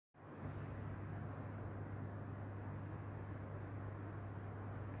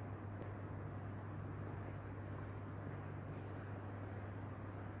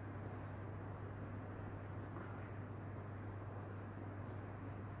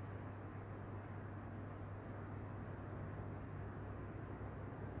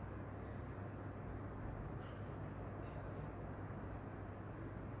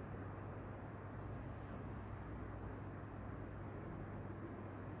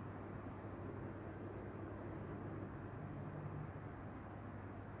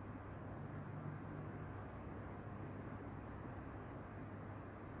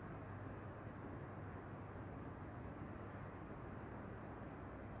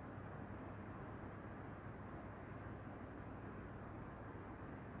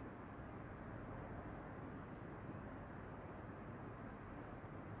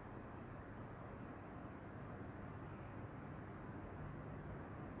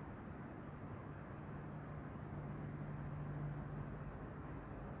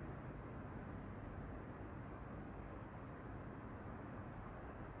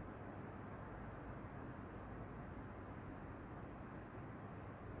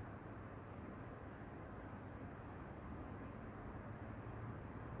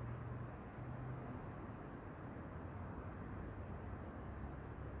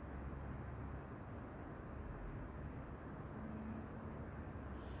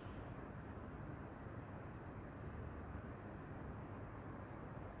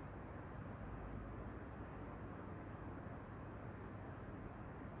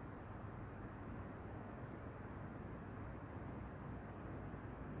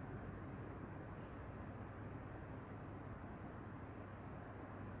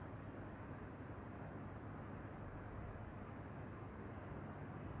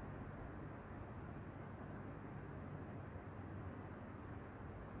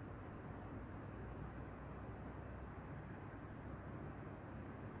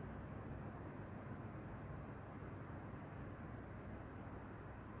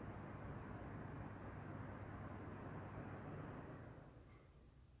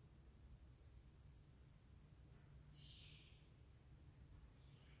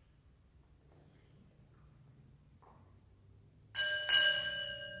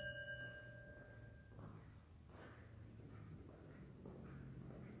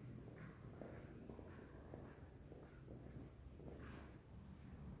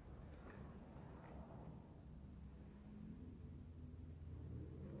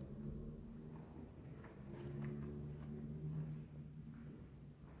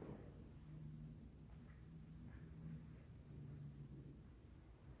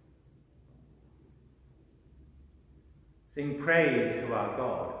Sing praise to our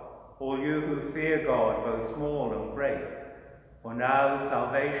God, all you who fear God, both small and great. For now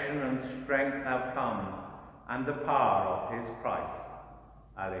salvation and strength have come, and the power of his Christ.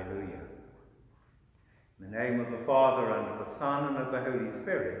 Alleluia. In the name of the Father, and of the Son, and of the Holy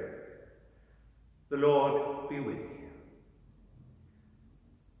Spirit, the Lord be with you.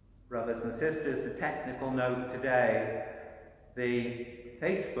 Brothers and sisters, a technical note today. The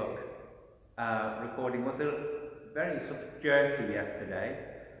Facebook recording was very sort of jerky yesterday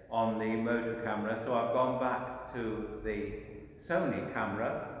on the motor camera, so I've gone back to the Sony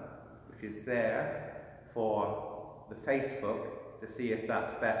camera, which is there, for the Facebook to see if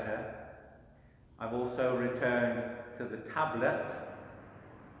that's better. I've also returned to the tablet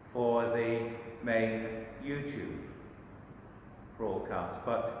for the main YouTube broadcast,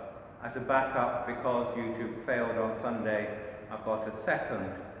 but as a backup, because YouTube failed on Sunday, I've got a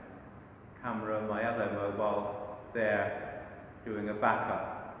second camera on my other mobile there doing a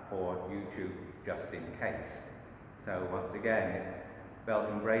backup for YouTube just in case. So once again, it's belt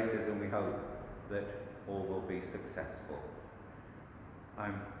and braces, and we hope that all will be successful.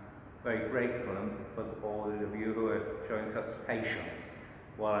 I'm very grateful for all of you who are showing such patience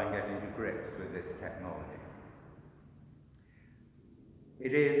while I'm getting to grips with this technology.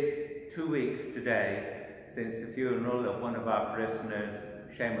 It is 2 weeks today since the funeral of one of our parishioners,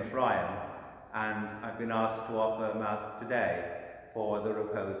 Seamus Ryan, and I've been asked to offer Mass today for the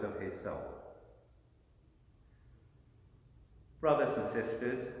repose of his soul. Brothers and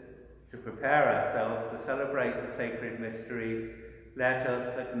sisters, to prepare ourselves to celebrate the sacred mysteries, let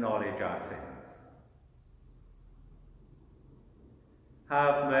us acknowledge our sins.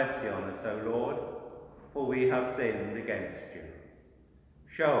 Have mercy on us, O Lord, for we have sinned against you.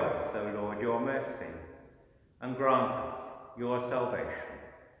 Show us, O Lord, your mercy, and grant us your salvation.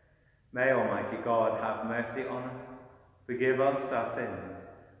 May Almighty God have mercy on us, forgive us our sins,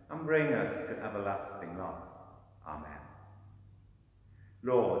 and bring us to everlasting life. Amen.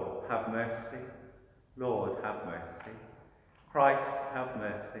 Lord, have mercy. Lord, have mercy. Christ, have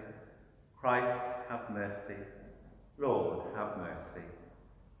mercy. Christ, have mercy. Lord, have mercy.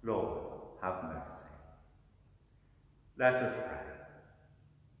 Lord, have mercy. Let us pray.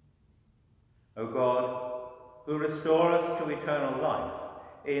 O God, who restore us to eternal life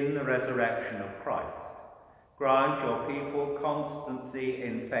in the resurrection of Christ, grant your people constancy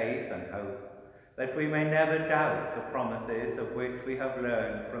in faith and hope, that we may never doubt the promises of which we have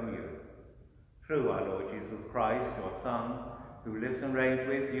learned from you. Through our Lord Jesus Christ, your Son, who lives and reigns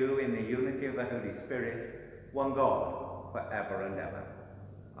with you in the unity of the Holy Spirit, one God, for ever and ever.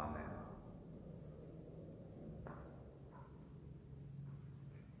 Amen.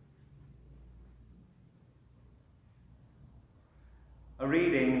 A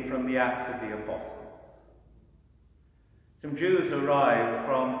reading from the Acts of the Apostles. Some Jews arrived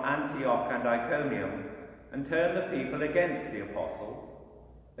from Antioch and Iconium and turned the people against the apostles.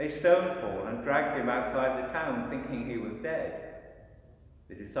 They stoned Paul and dragged him outside the town, thinking he was dead.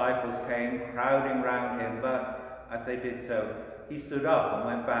 The disciples came crowding round him, but as they did so, he stood up and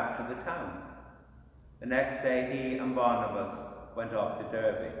went back to the town. The next day he and Barnabas went off to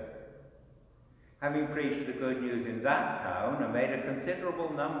Derbe. Having preached the good news in that town and made a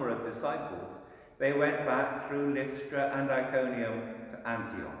considerable number of disciples, they went back through Lystra and Iconium to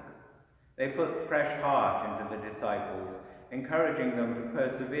Antioch. They put fresh heart into the disciples, encouraging them to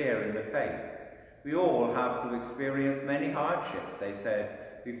persevere in the faith. We all have to experience many hardships, they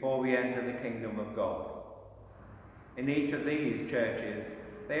said, before we enter the kingdom of God. In each of these churches,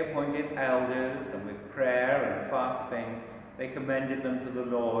 they appointed elders, and with prayer and fasting, they commended them to the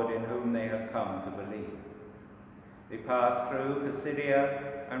Lord in whom they had come to believe. They passed through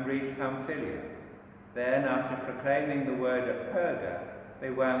Pisidia and reached Pamphylia. Then, after proclaiming the word at Perga,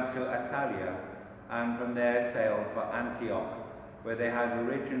 they went to Attalia, and from there sailed for Antioch, where they had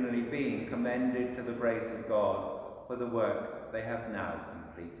originally been commended to the grace of God for the work they have now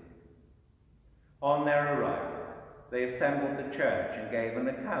completed. On their arrival, they assembled the church and gave an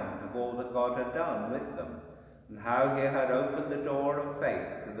account of all that God had done with them, and how he had opened the door of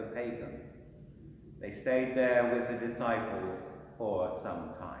faith to the pagans. They stayed there with the disciples for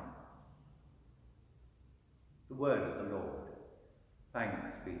some time. The word of the Lord.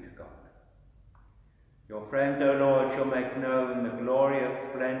 Thanks be to God. Your friends, O Lord, shall make known the glorious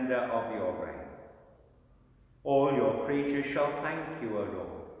splendour of your reign. All your creatures shall thank you, O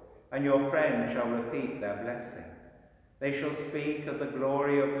Lord, and your friends shall repeat their blessing. They shall speak of the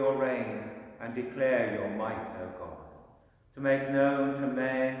glory of your reign and declare your might, O God, to make known to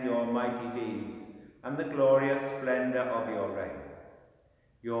men your mighty deeds and the glorious splendour of your reign.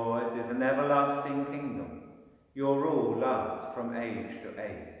 Yours is an everlasting kingdom. Your rule lasts from age to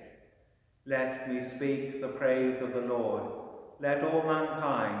age. Let me speak the praise of the Lord. Let all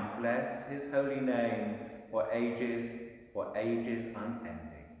mankind bless his holy name for ages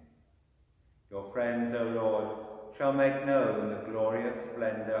unending. Your friends, O Lord, shall make known the glorious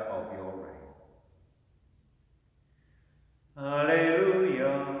splendour of your reign.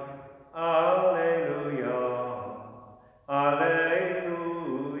 Alleluia, alleluia,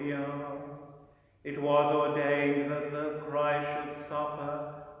 alleluia. It was ordained that the Christ should suffer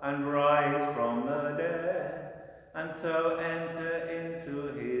and rise from the dead, and so enter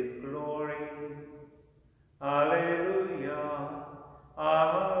into his glory. Alleluia,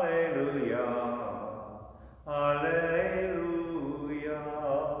 alleluia, alleluia.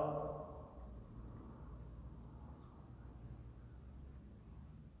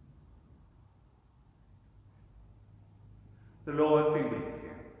 The Lord be with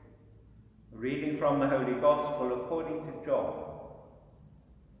you. A reading from the Holy Gospel according to John.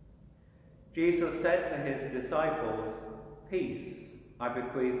 Jesus said to his disciples, "Peace I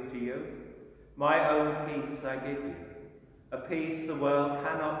bequeath to you, my own peace I give you. A peace the world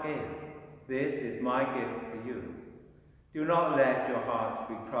cannot give. This is my gift to you. Do not let your hearts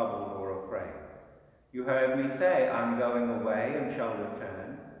be troubled or afraid. You heard me say, I am going away and shall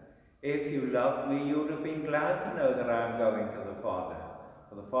return. If you loved me, you would have been glad to know that I am going to the Father,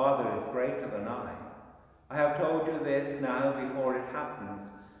 for the Father is greater than I. I have told you this now before it happens,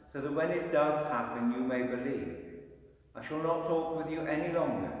 so that when it does happen, you may believe. I shall not talk with you any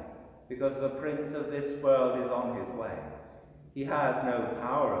longer, because the prince of this world is on his way. He has no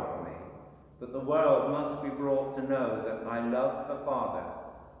power over me, but the world must be brought to know that I love the Father,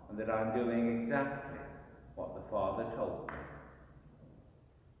 and that I am doing exactly what the Father told me."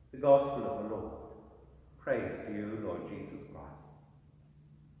 The Gospel of the Lord. Praise to you, Lord Jesus Christ.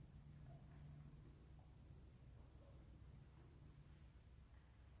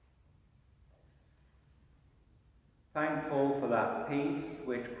 Thankful for that peace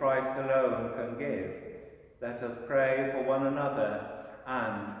which Christ alone can give, let us pray for one another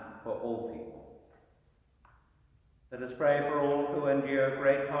and for all people. Let us pray for all who endure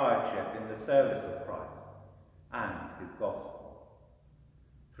great hardship in the service of Christ and his gospel.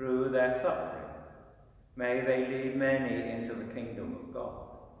 Through their sufferings, may they lead many into the kingdom of God.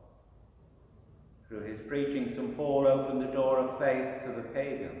 Through his preaching, St. Paul opened the door of faith to the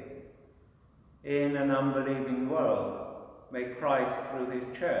pagans. In an unbelieving world, may Christ, through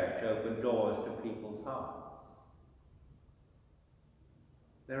his church, open doors to people's hearts.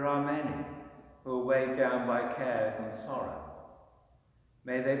 There are many who are weighed down by cares and sorrow.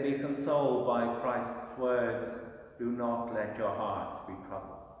 May they be consoled by Christ's words, "Do not let your hearts be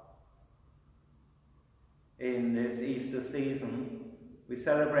troubled." In this Easter season, we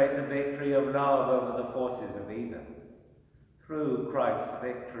celebrate the victory of love over the forces of evil. Through Christ's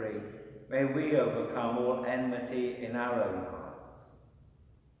victory, may we overcome all enmity in our own hearts.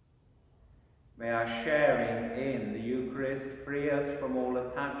 May our sharing in the Eucharist free us from all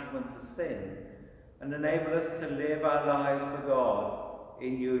attachment to sin and enable us to live our lives for God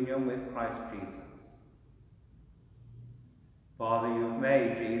in union with Christ Jesus. Father, you've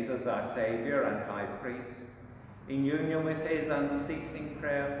made Jesus our Saviour and High Priest. In union with his unceasing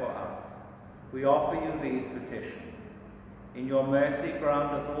prayer for us, we offer you these petitions. In your mercy,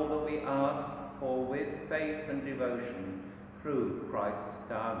 grant us all that we ask for with faith and devotion through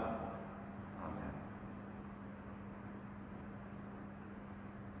Christ our Lord. Amen.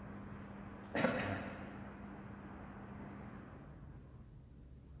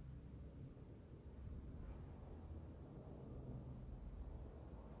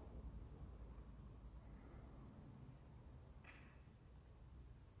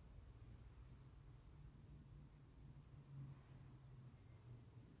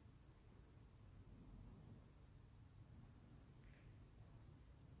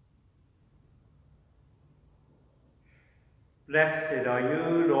 Blessed are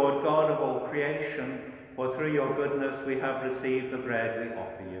you, Lord God of all creation, for through your goodness we have received the bread we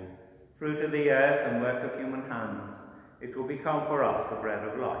offer you. Fruit of the earth and work of human hands, it will become for us the bread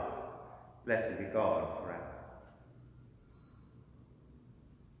of life. Blessed be God forever.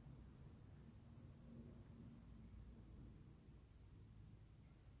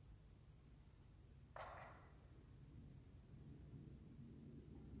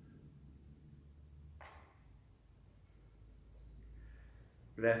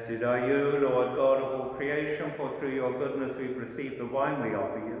 Blessed are you, Lord God of all creation, for through your goodness we've received the wine we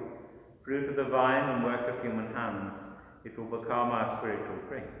offer you. Fruit of the vine and work of human hands, it will become our spiritual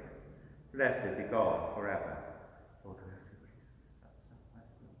drink. Blessed be God forever. Lord,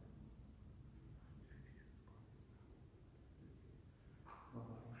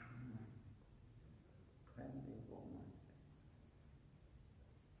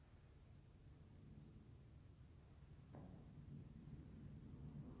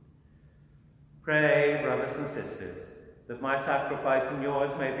 Pray, brothers and sisters, that my sacrifice and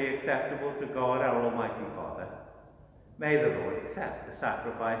yours may be acceptable to God our Almighty Father. May the Lord accept the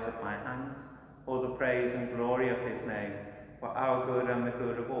sacrifice at my hands for the praise and glory of his name, for our good and the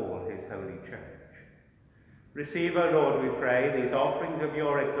good of all his holy church. Receive, O Lord, we pray, these offerings of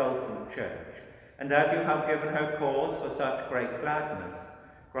your exultant church, and as you have given her cause for such great gladness,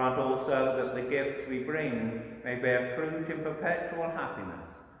 grant also that the gifts we bring may bear fruit in perpetual happiness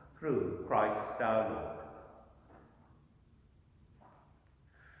through Christ our Lord.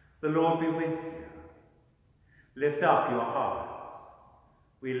 The Lord be with you. Lift up your hearts.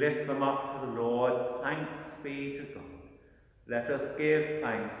 We lift them up to the Lord. Thanks be to God. Let us give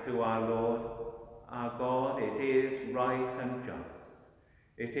thanks to our Lord. Our God, it is right and just.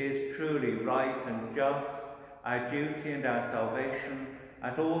 It is truly right and just, our duty and our salvation,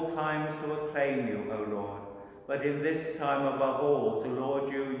 at all times to acclaim you, O Lord, but in this time above all to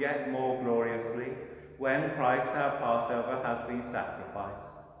laud you yet more gloriously, when Christ our Passover has been sacrificed.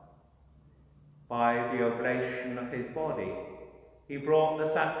 By the oblation of his body, he brought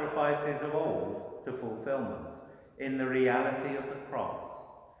the sacrifices of old to fulfillment in the reality of the cross,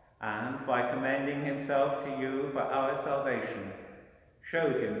 and by commending himself to you for our salvation,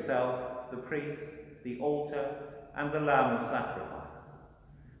 showed himself the priest, the altar, and the lamb of sacrifice.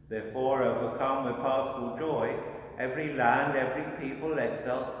 Therefore, overcome with paschal joy, every land, every people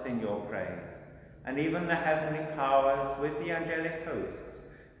exults in your praise, and even the heavenly powers with the angelic hosts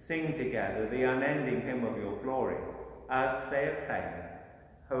sing together the unending hymn of your glory, as they acclaim,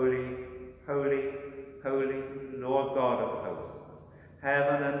 Holy, holy, holy, Lord God of hosts.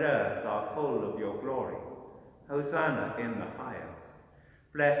 Heaven and earth are full of your glory. Hosanna in the highest.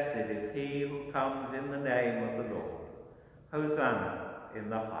 Blessed is he who comes in the name of the Lord. Hosanna in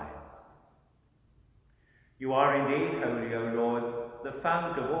the highest. You are indeed holy, O Lord, the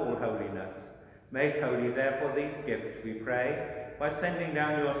fount of all holiness. Make holy, therefore, these gifts, we pray, by sending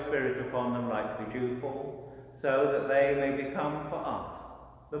down your Spirit upon them like the dewfall, so that they may become for us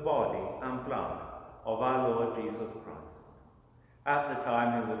the body and blood of our Lord Jesus Christ. At the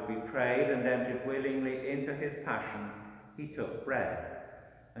time he was betrayed and entered willingly into his passion, he took bread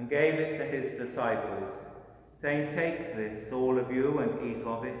and gave it to his disciples, saying, Take this, all of you, and eat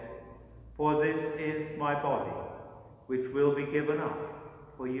of it, for this is my body, which will be given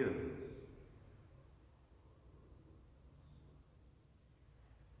up for you.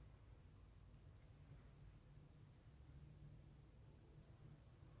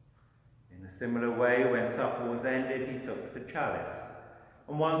 In a similar way, when supper was ended, he took the chalice,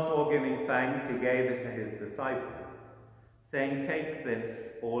 and once more giving thanks, he gave it to his disciples, saying, Take this,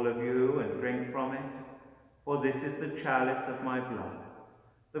 all of you, and drink from it, for this is the chalice of my blood,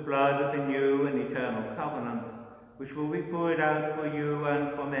 the blood of the new and eternal covenant, which will be poured out for you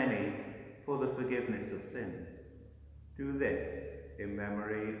and for many for the forgiveness of sins. Do this in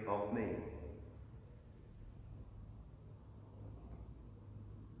memory of me.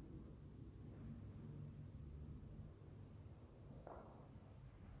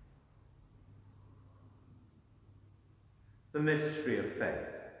 The mystery of faith.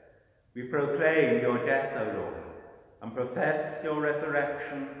 We proclaim your death, O Lord, and profess your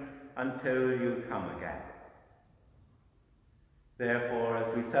resurrection until you come again. Therefore,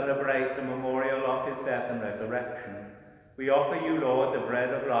 as we celebrate the memorial of his death and resurrection, we offer you, Lord, the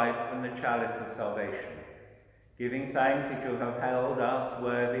bread of life and the chalice of salvation, giving thanks that you have held us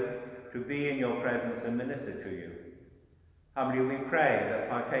worthy to be in your presence and minister to you. Humbly we pray that,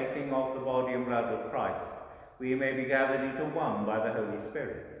 partaking of the body and blood of Christ, we may be gathered into one by the Holy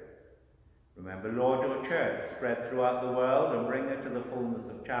Spirit. Remember, Lord, your church spread throughout the world and bring her to the fullness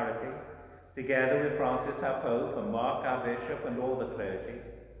of charity, together with Francis our Pope and Mark our Bishop and all the clergy.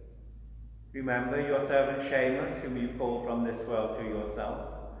 Remember your servant Seamus, whom you called from this world to yourself.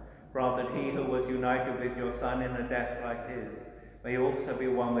 Grant that he who was united with your Son in a death like his may also be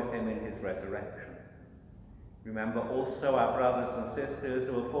one with him in his resurrection. Remember also our brothers and sisters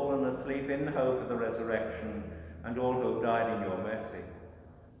who have fallen asleep in the hope of the resurrection, and all who have died in your mercy.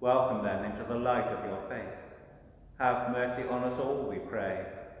 Welcome them into the light of your face. Have mercy on us all, we pray,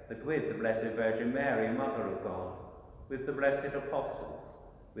 that with the Blessed Virgin Mary, Mother of God, with the blessed apostles,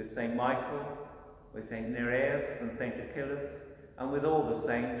 with St. Michael, with St. Nereus and St. Achilles, and with all the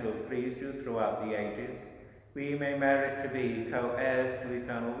saints who have pleased you throughout the ages, we may merit to be co-heirs to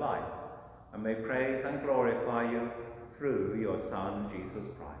eternal life, and may praise and glorify you through your Son, Jesus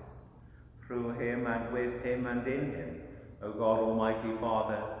Christ. Through him and with him and in him, O God, Almighty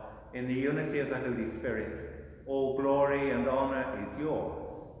Father, in the unity of the Holy Spirit, all glory and honour is yours,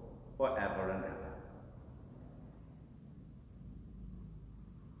 forever and ever.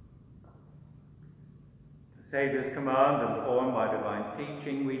 Saviour's command and formed by divine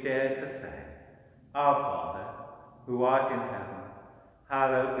teaching, we dare to say, Our Father, who art in heaven,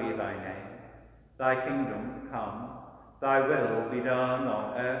 hallowed be thy name. Thy kingdom come, thy will be done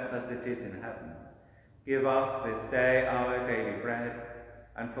on earth as it is in heaven. Give us this day our daily bread,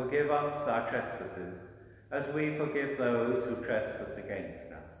 and forgive us our trespasses, as we forgive those who trespass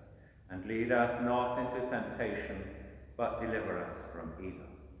against us. And lead us not into temptation, but deliver us from evil.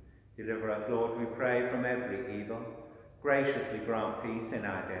 Deliver us, Lord, we pray, from every evil. Graciously grant peace in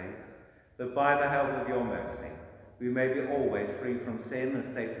our days, that by the help of your mercy we may be always free from sin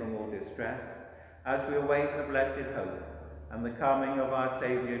and safe from all distress, as we await the blessed hope and the coming of our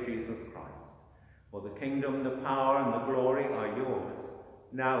Saviour Jesus Christ. For the kingdom, the power, and the glory are yours,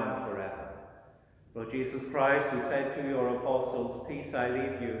 now and forever. Lord Jesus Christ, who said to your apostles, Peace I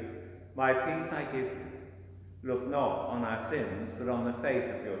leave you, my peace I give you. Look not on our sins, but on the faith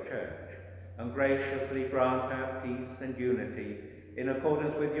of your church, and graciously grant her peace and unity in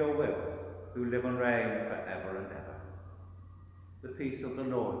accordance with your will, who live and reign for ever and ever. The peace of the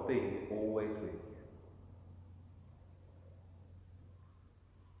Lord be always with you.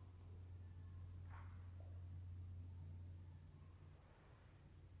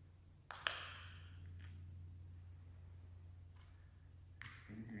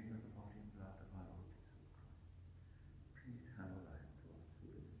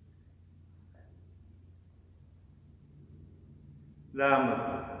 Lamb of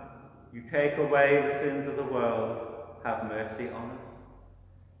God, you take away the sins of the world, have mercy on us.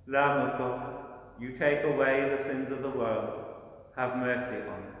 Lamb of God, you take away the sins of the world, have mercy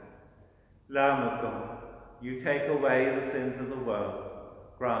on us. Lamb of God, you take away the sins of the world,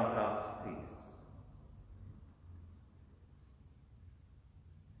 grant us peace.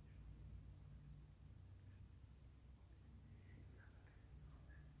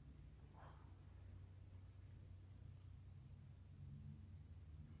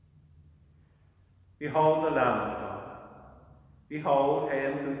 Behold the Lamb of God. Behold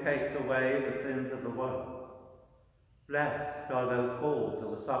him who takes away the sins of the world. Blessed are those called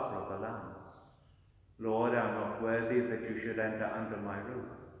to the supper of the Lamb. Lord, I am not worthy that you should enter under my roof,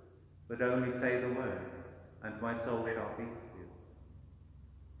 but only say the word, and my soul shall be healed.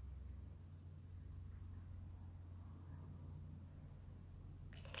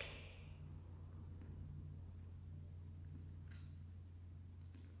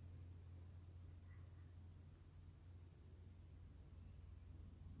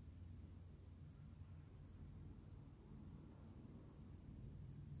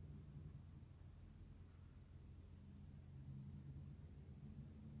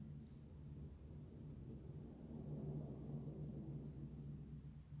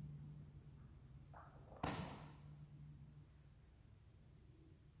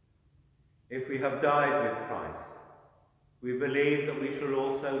 If we have died with Christ, we believe that we shall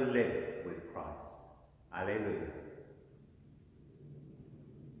also live with Christ. Alleluia.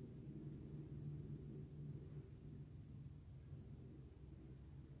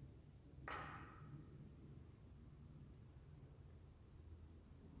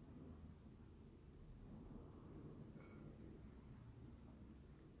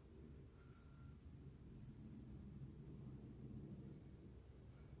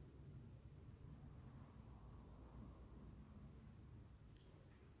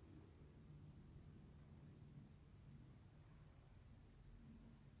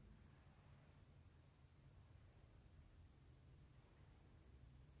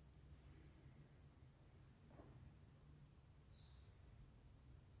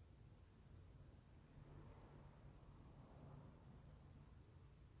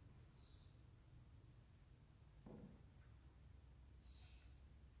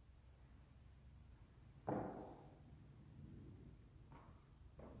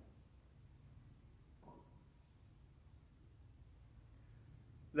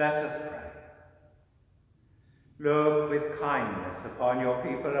 Let us pray. Look with kindness upon your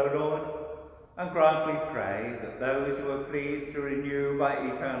people, O Lord, and grant, we pray, that those who are pleased to renew by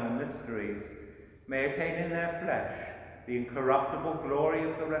eternal mysteries may attain in their flesh the incorruptible glory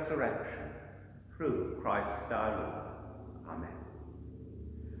of the resurrection, through Christ our Lord. Amen.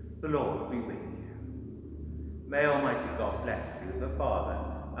 The Lord be with you. May Almighty God bless you, the Father,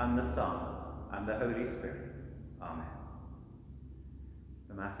 and the Son, and the Holy Spirit. Amen.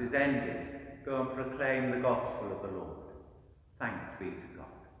 The Mass is ended. Go and proclaim the gospel of the Lord. Thanks be to God.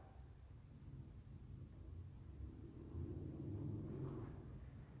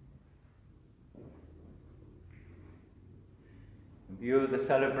 In view of the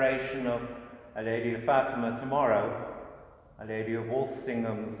celebration of Our Lady of Fatima tomorrow, Our Lady of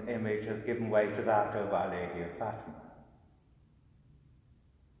Walsingham's image has given way to that of Our Lady of Fatima.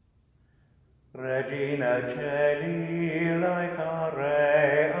 Regina Celi,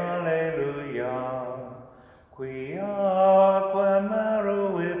 laetare, alleluia, quiaque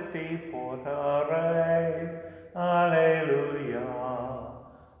meruisti portare, alleluia,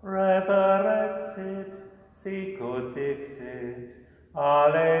 resurrexit, sicut dixit,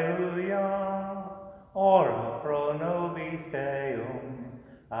 alleluia, ora pro nobis Deum,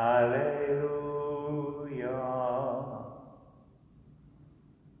 alleluia.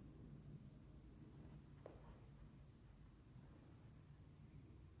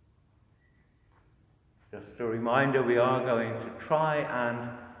 Just a reminder, we are going to try and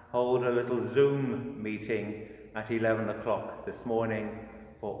hold a little Zoom meeting at 11 o'clock this morning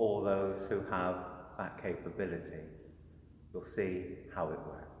for all those who have that capability. We'll see how it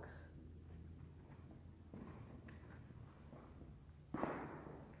works.